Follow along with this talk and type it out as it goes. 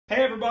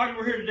Hey everybody,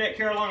 we're here today at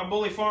Carolina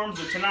Bully Farms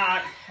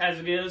tonight, as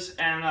it is,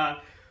 and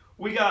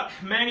we got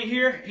Manny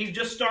here. He's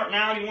just starting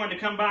out. He wanted to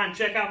come by and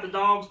check out the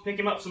dogs, pick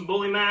him up some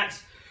bully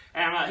mats,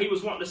 and he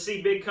was wanting to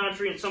see Big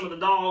Country and some of the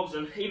dogs,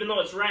 and even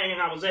though it's raining,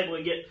 I was able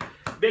to get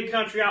Big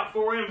Country out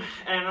for him,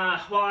 and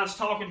while I was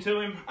talking to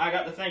him, I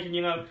got to thinking,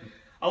 you know,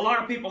 a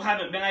lot of people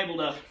haven't been able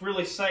to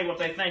really say what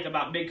they think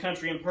about Big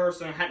Country in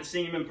person. I hadn't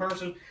seen him in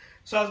person.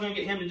 So I was going to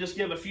get him to just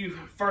give a few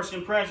first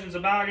impressions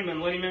about him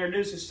and let him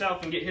introduce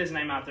himself and get his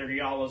name out there to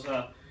y'all as,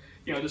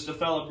 you know, just a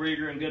fellow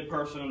breeder and good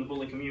person in the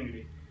bully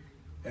community.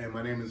 Hey,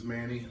 my name is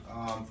Manny.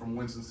 I'm from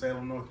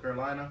Winston-Salem, North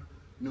Carolina.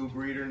 New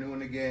breeder, new in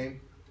the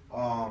game.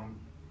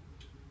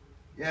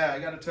 Yeah, I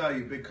got to tell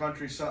you, Big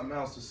Country's something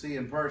else to see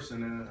in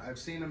person. And I've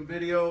seen him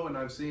video and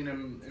I've seen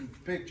him in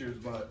pictures,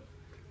 but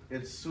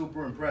it's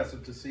super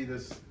impressive to see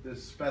this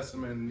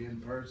specimen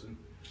in person.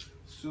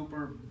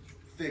 Super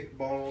thick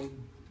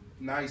bone.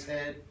 Nice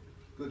head,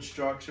 good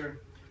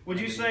structure. Would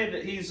you say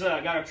that he's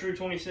got a true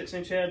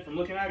 26-inch head from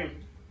looking at him?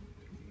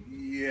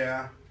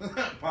 Yeah,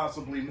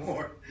 possibly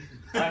more.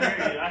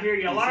 I hear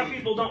you. A lot of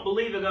people don't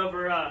believe it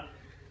over,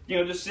 you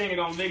know, just seeing it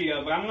on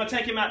video. But I'm going to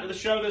take him out to the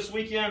show this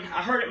weekend.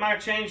 I heard it might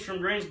have changed from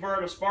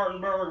Greensboro to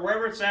Spartanburg,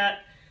 wherever it's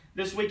at.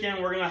 This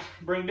weekend we're going to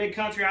bring Big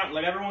Country out and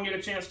let everyone get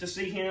a chance to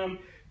see him.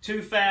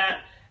 Too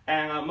Fat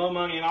and Mo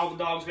Money and all the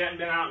dogs. We haven't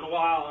been out in a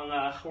while, and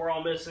we're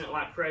all missing it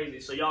like crazy.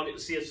 So y'all get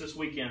to see us this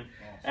weekend. Awesome.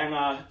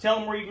 And tell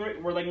them where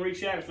they can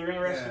reach you at if they're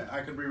interested. Yeah,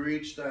 I can be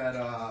reached at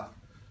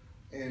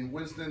in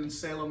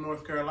Winston-Salem,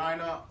 North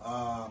Carolina.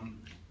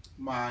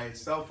 My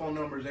cell phone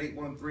number is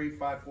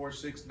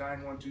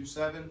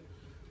 813-546-9127.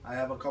 I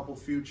have a couple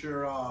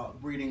future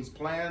breedings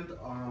planned.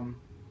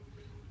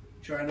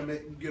 Trying to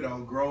make, you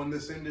know, grow in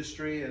this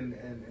industry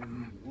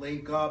and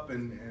link up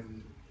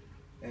and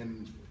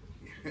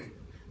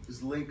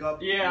just link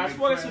up. Yeah, that's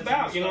what it's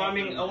about. You know, I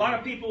mean, a lot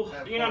of people,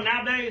 you know,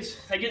 nowadays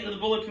they get into the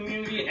bully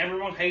community and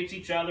everyone hates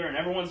each other and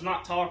everyone's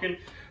not talking.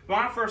 When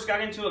I first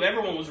got into it,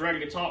 everyone was ready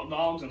to talk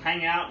dogs and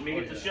hang out and meet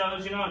at the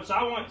shows, you know. And so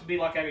I want it to be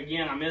like that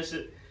again. I miss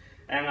it.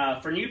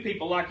 And for new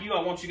people like you,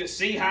 I want you to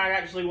see how it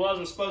actually was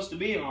and supposed to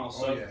be and all.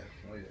 So,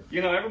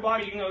 you know,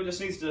 everybody, you know, just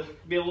needs to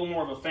be a little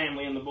more of a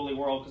family in the bully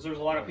world because there's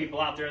a lot of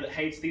people out there that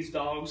hates these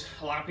dogs.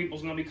 A lot of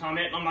people's going to be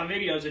commenting on my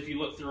videos if you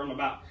look through them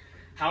about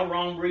how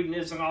wrong breeding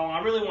is and all. And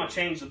I really want to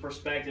change the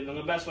perspective, and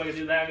the best way to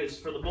do that is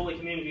for the bully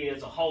community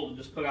as a whole to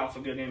just put off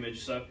a good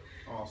image. So,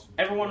 awesome.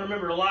 Everyone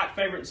remember to like,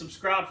 favorite, and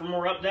subscribe for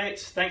more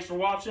updates. Thanks for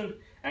watching,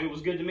 and it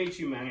was good to meet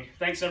you, Manny.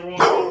 Thanks, everyone.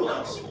 God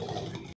bless.